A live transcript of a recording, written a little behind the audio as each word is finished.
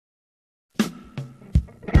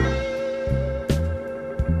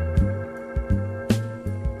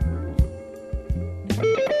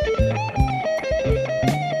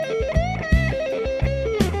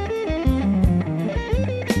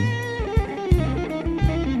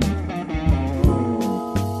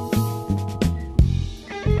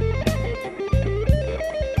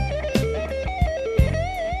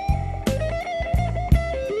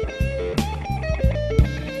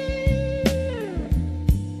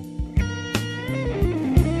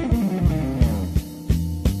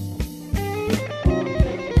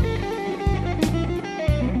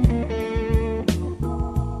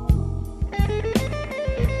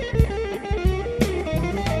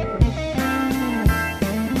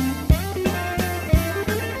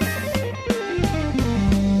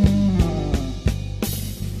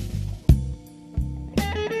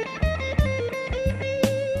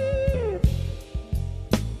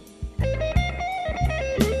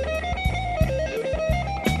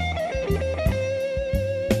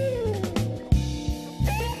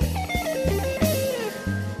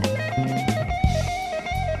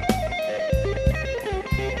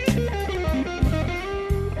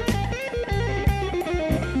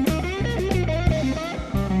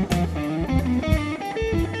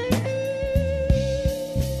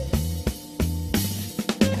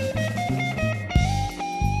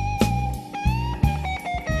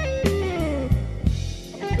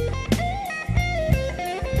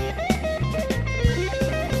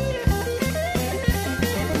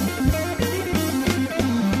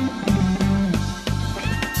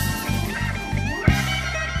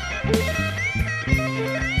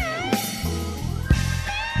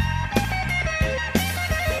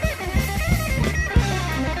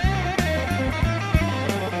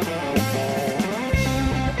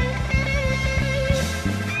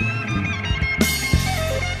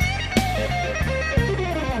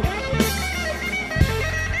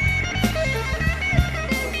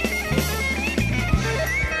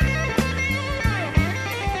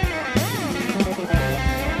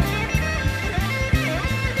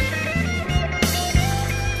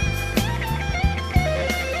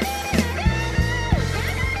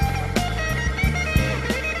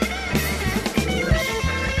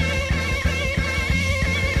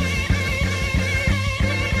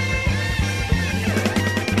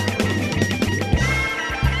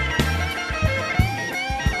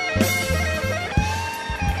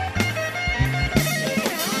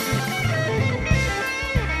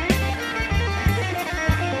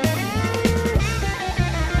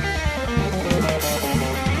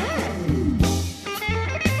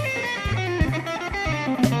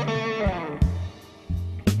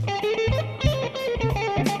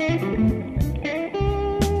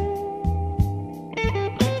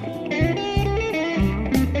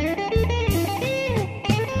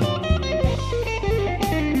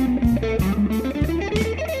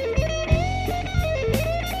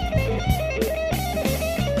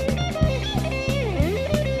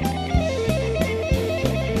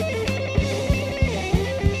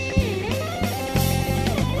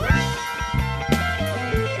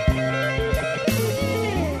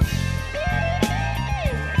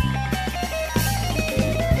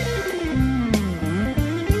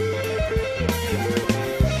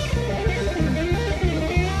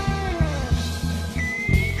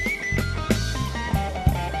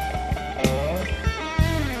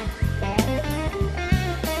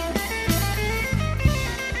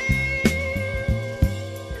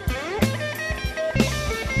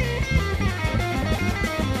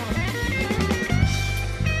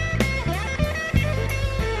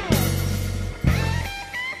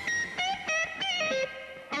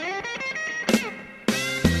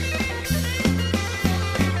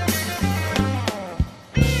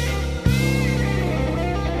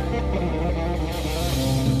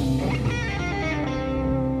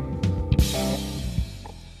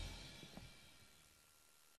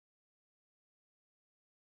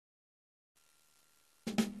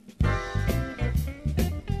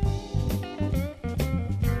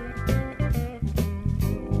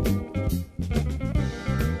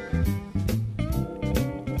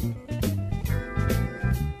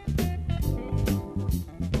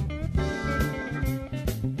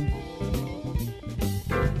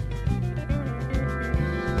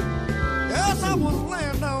Yes, I was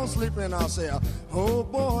laying down sleeping. I said, oh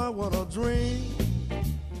boy, what a dream.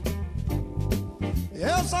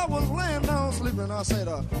 Yes, I was laying down sleeping. I said,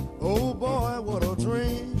 oh boy, what a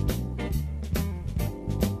dream.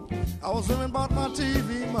 I was dreaming about my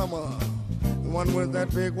TV, mama, the one with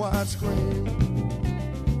that big wide screen.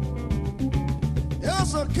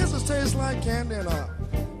 Yes, her kisses taste like candy, and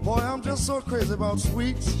boy, I'm just so crazy about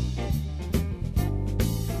sweets.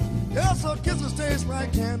 Yes, her kisses taste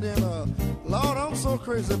like candy, and Lord, I'm so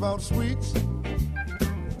crazy about sweets.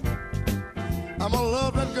 I'ma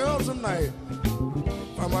love that girl tonight,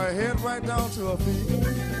 from her head right down to her feet.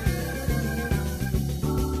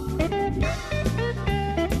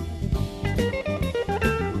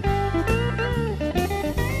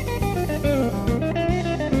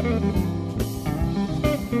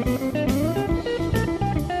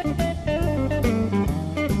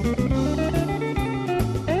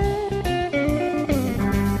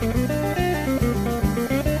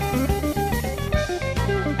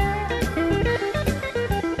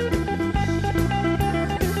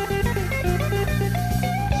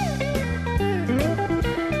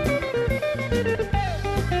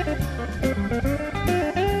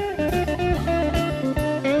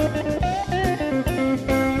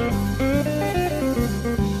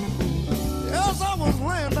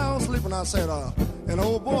 I said, and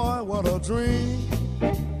oh boy, what a dream.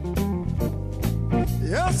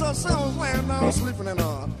 Yes, I said I was laying down sleeping, and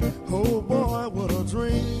oh boy, what a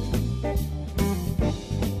dream.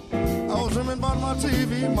 I was dreaming about my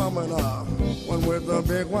TV, mama, and one with the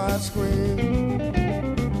big wide screen.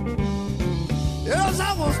 Yes,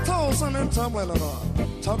 I was tossing and tumbling,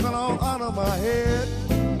 and talking all out of my head.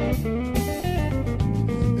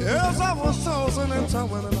 Yes, I was tossing and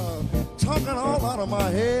tumbling, and talking all out of my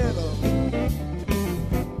head.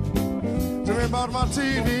 Dreaming about my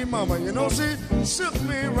TV, mama, you know she shook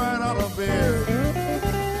me right out of bed.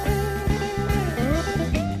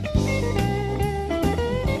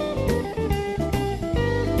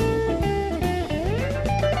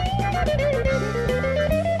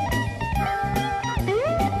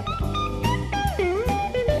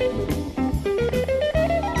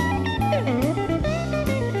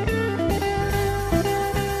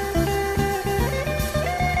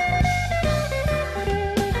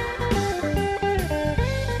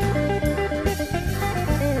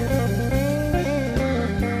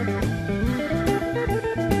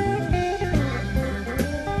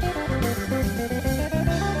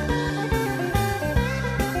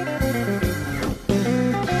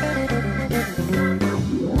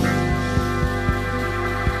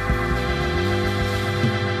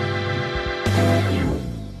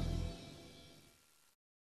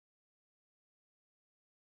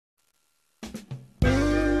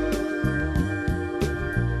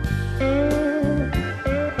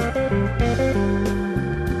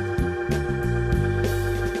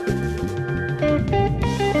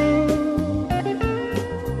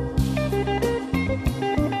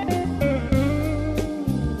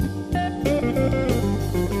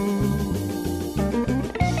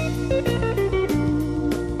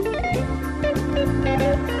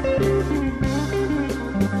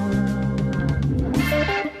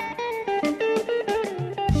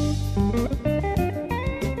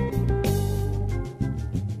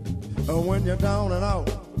 When you're down and out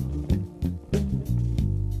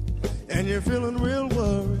and you're feeling real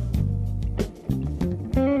worried,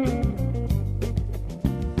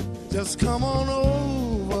 just come on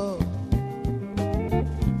over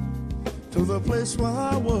to the place where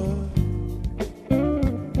I was.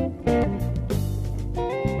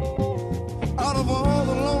 Out of all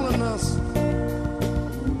the loneliness,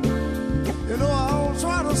 you know I'll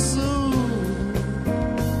try to soothe.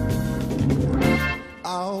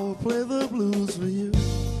 I'll play the blues for you.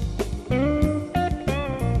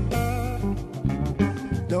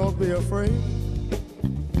 Don't be afraid.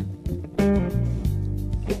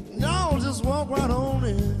 No, just walk right on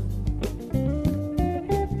in.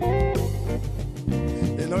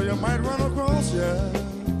 You know you might run across,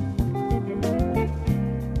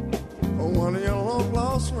 one of your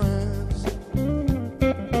long-lost friends.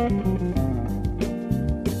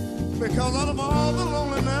 Because out of all the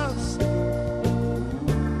loneliness,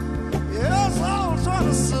 yes, I'll try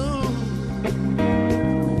to soothe.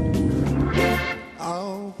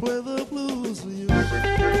 I'll play the blues for you.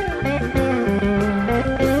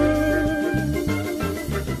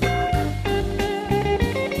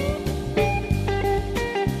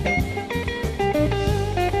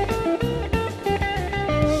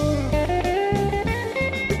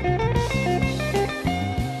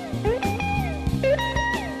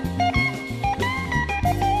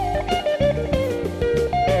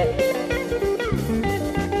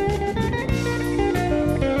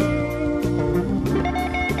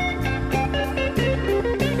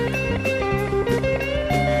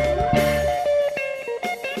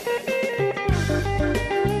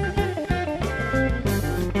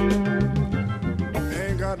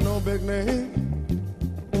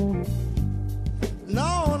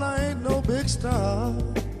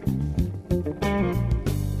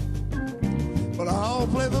 I'll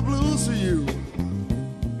play the blues for you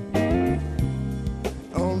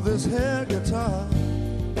on this hair guitar.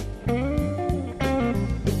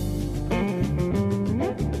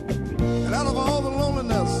 And out of all the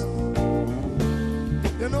loneliness,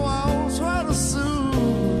 you know I'll try to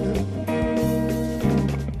soothe you.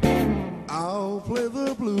 I'll play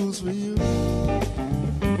the blues for you.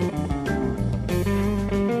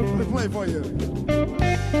 Let me play for you.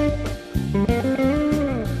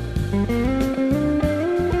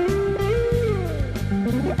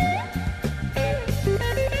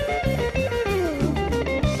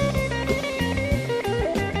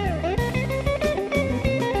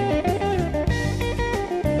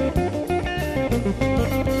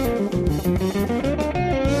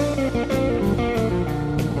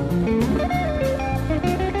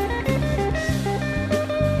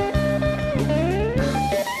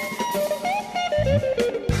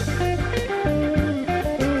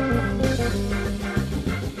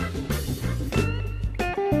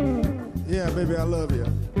 Yeah, baby, I love you.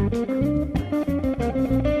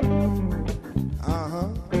 Uh-huh.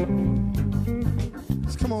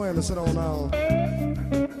 Just come on in and sit on down.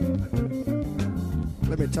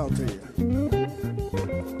 Let me talk to you.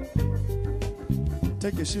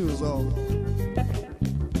 Take your shoes off.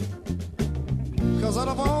 'Cause out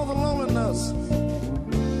of all the loneliness,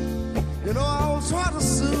 you know I'll try to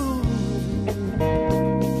soothe.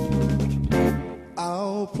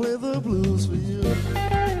 I'll play the blues for you.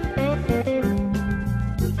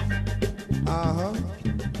 Uh-huh.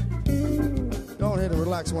 Go ahead and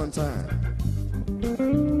relax one time.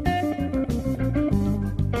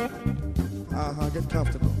 Uh-huh, get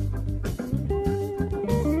comfortable.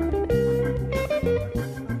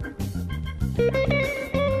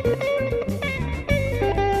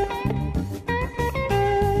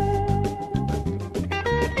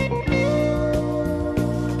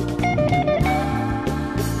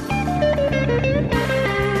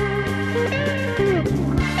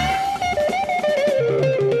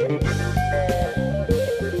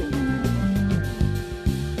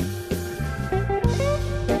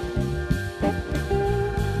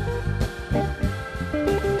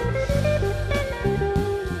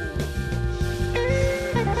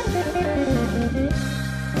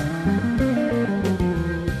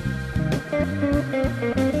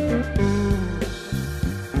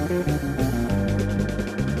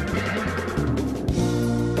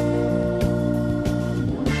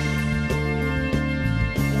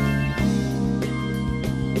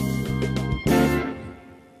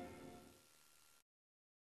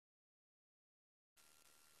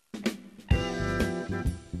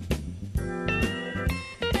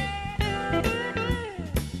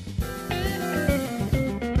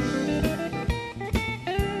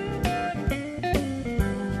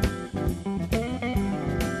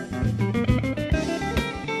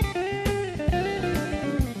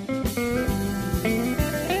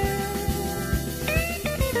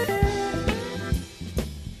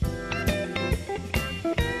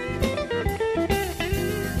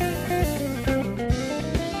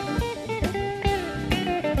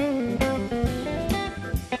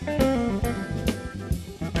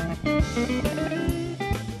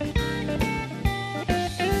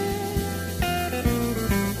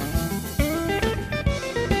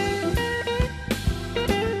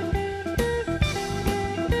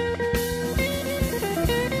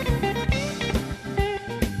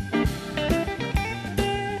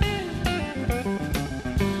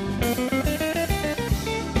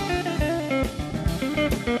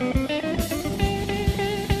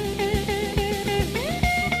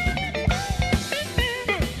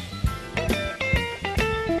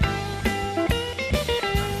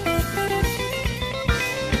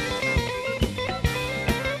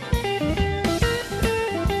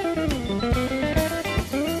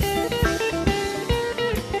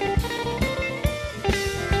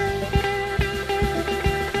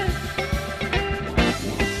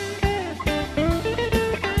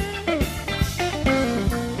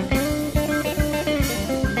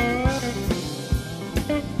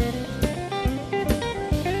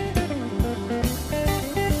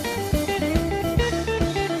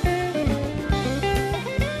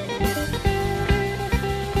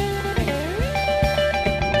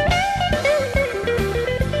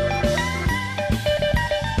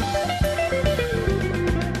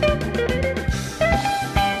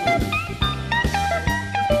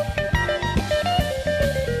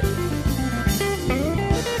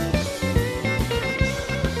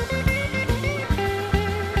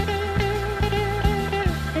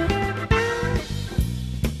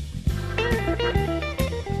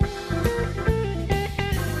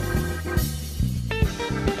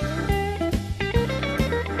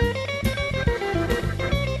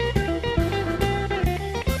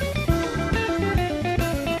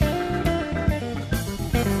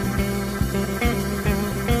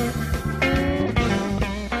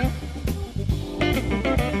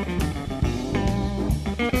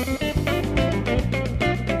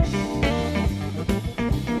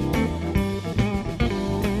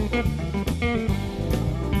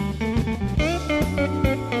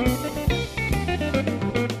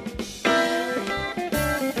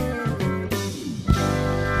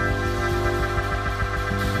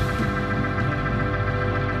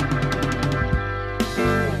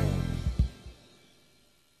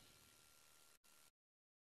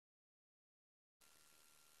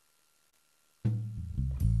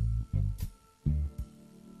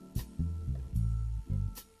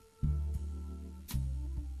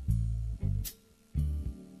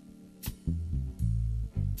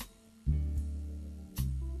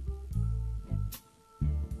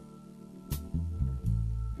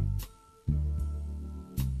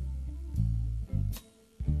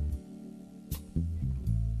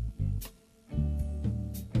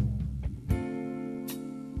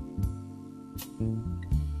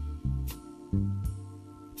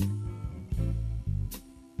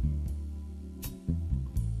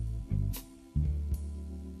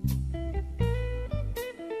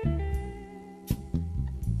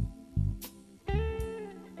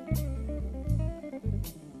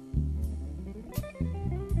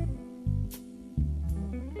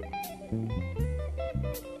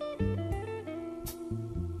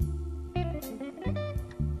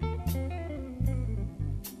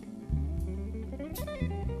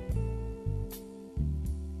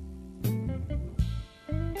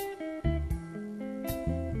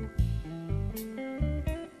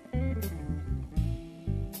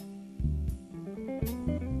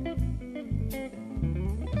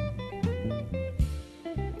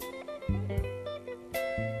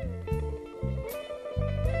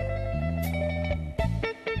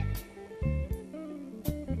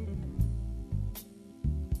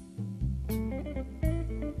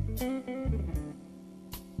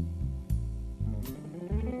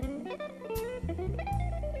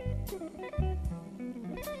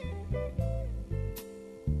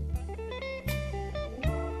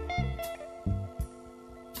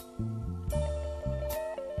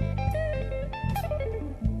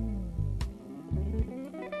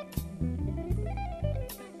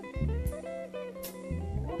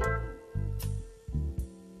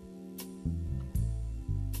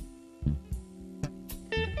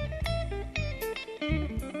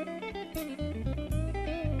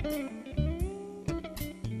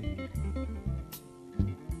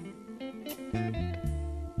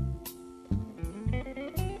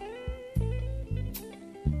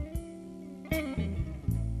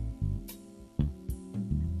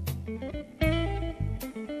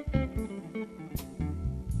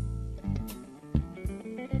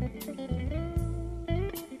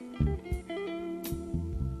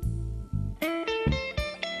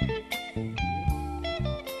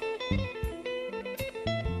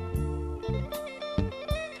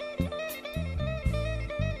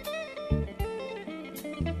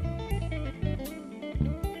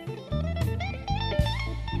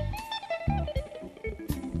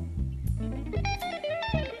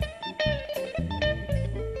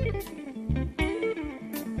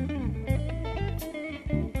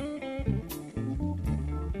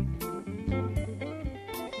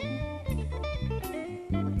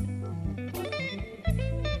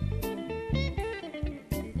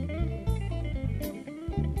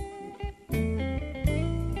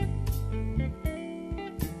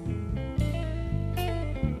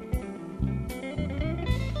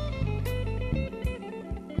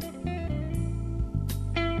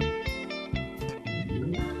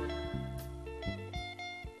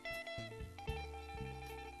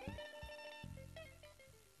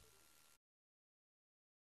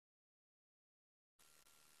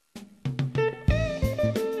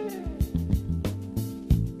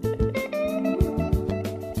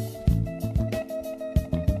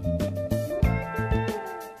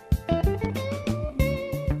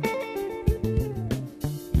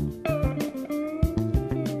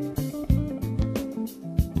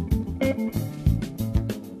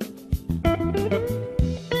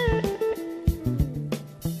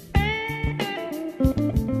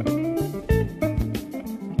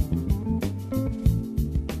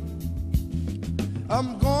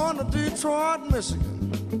 I'm going to Detroit,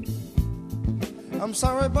 Michigan. I'm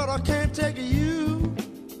sorry, but I can't take you.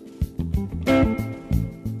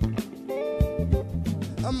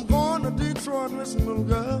 I'm going to Detroit, listen, little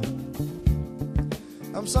girl.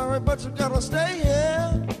 I'm sorry, but you gotta stay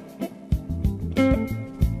here.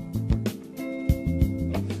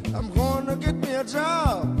 I'm going to get me a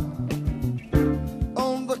job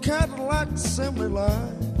on the Cadillac assembly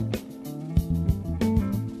line.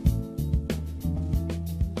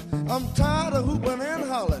 I'm tired of hooping and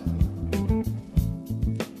hollering,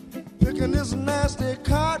 picking this nasty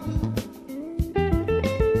cotton.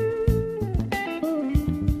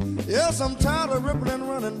 Yes, I'm tired of ripping and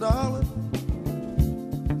running, darling,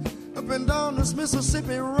 up and down this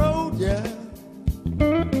Mississippi road, yeah.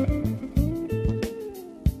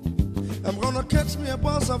 I'm gonna catch me a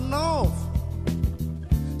bus up north,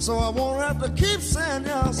 so I won't have to keep saying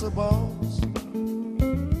yes, boss.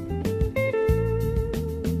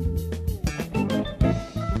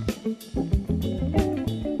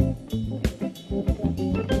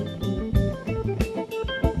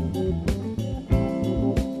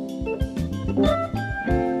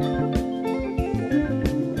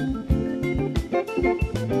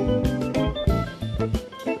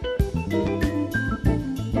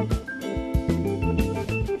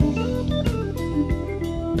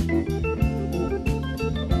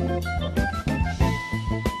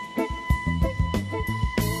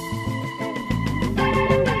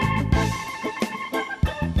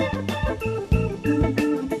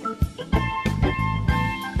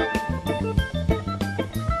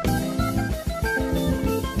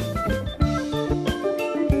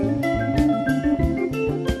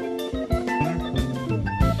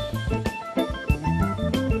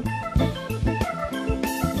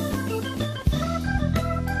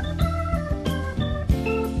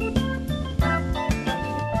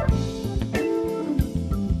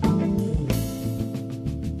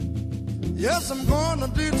 Yes, I'm going to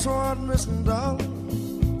Detroit, Missing Dollar.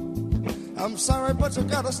 I'm sorry, but you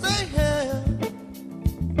gotta stay here.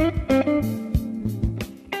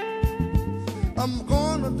 I'm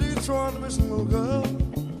going to Detroit, Missing little girl.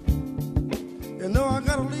 You know I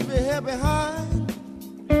gotta leave you here behind.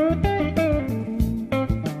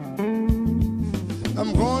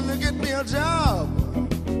 I'm going to get me a job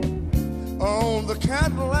on the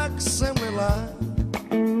Cadillac assembly line.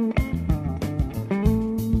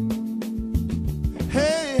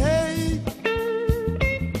 Hey, hey,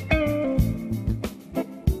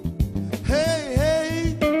 hey, hey,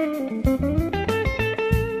 hey,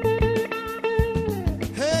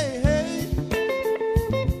 hey,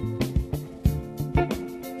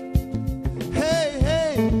 hey,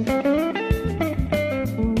 hey.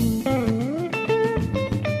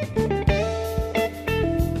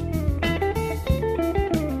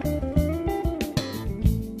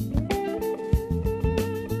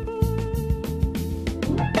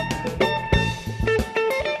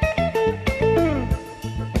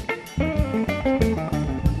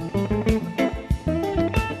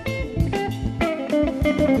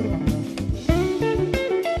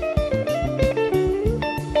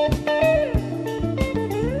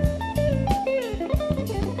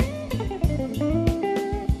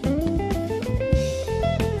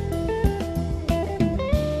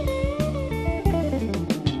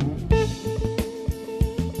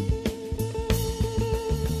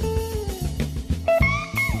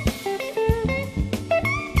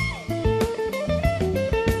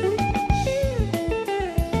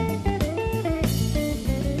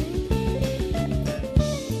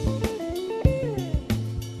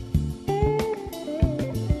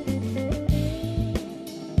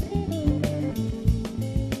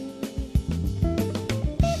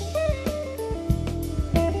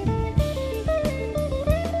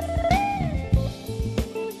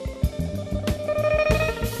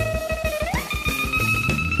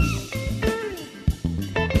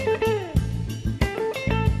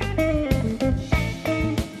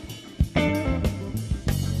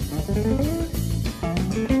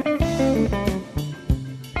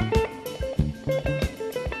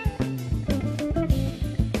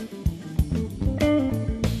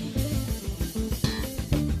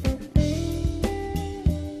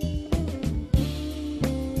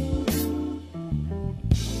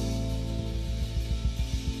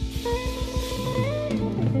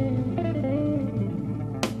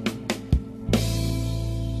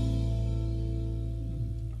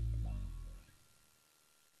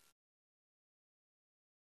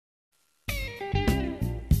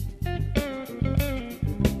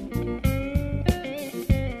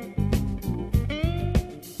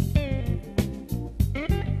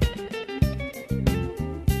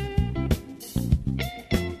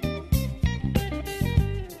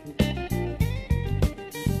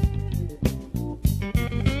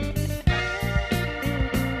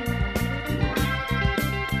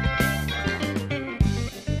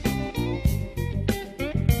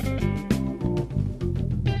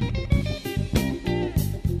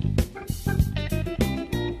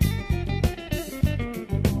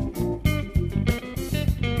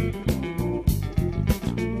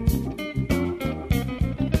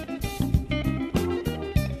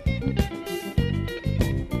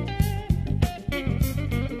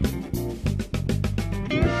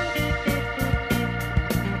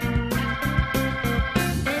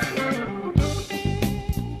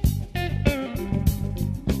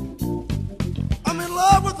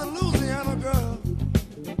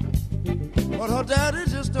 But her daddy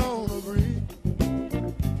just don't agree.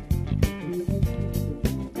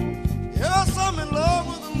 Yes, I'm in love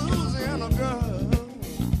with a Louisiana girl,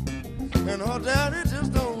 and her daddy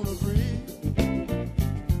just don't agree.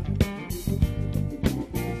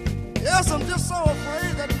 Yes, I'm just so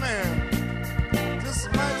afraid that man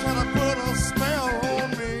just might try to put a spell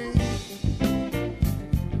on me.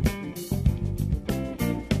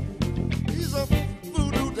 He's a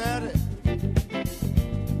voodoo daddy,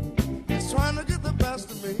 he's trying to get the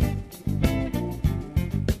best of me.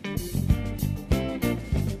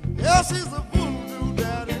 Yes, he's a voodoo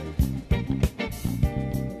daddy,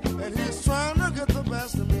 and he's trying to get the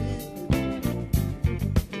best of me.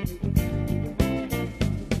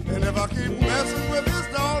 And if I keep messing with his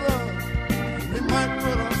daughter, he might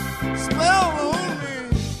put a spell on me.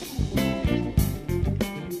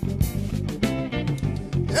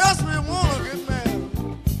 Yes, we wanna get married,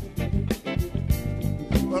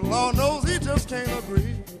 but Lord knows he just can't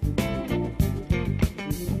agree.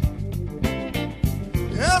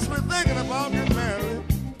 Yes, we're thinking about getting married,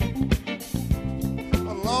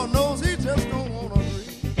 but Lord knows he just don't wanna agree.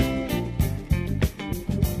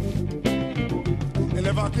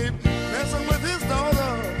 keep messing with his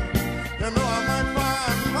daughter, you know I might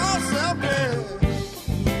find myself dead.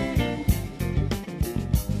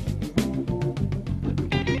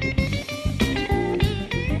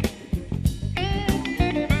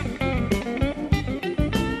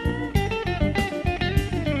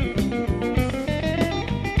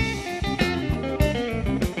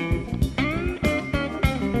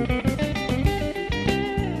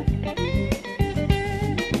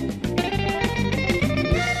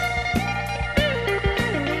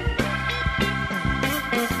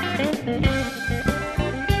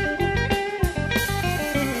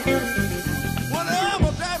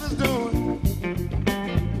 Whatever that is doing,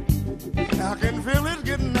 I can feel it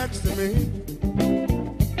getting next to me.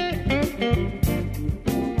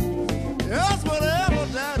 Yes, whatever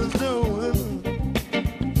that is doing,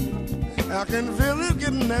 I can feel it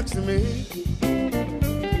getting next to me.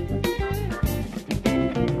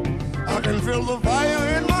 I can feel the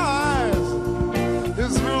fire in my eyes.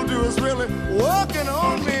 This voodoo is really working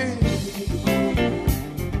on me.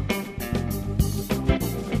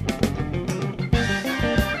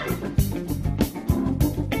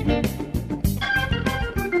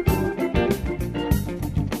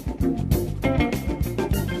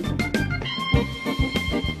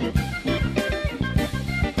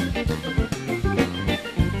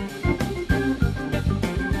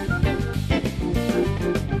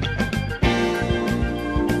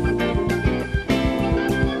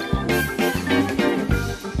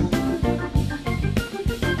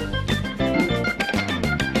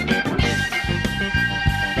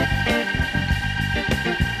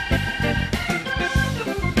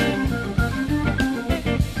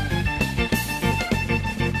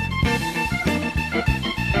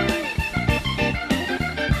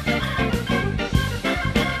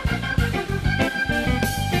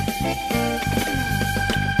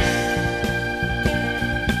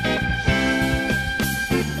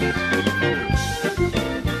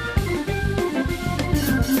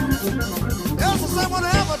 Yes, I said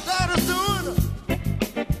whatever that is doing,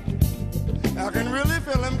 I can really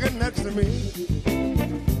feel him getting next to me.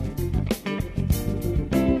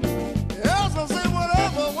 Yes, I said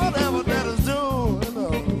whatever that is doing,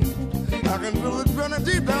 I can feel it burning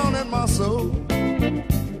deep down in my soul.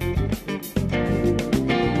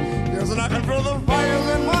 Yes, and I can feel the fires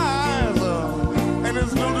in my eyes, and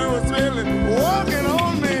it's voodoo is really working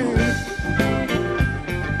on me.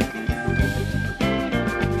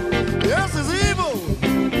 Yes, it's evil.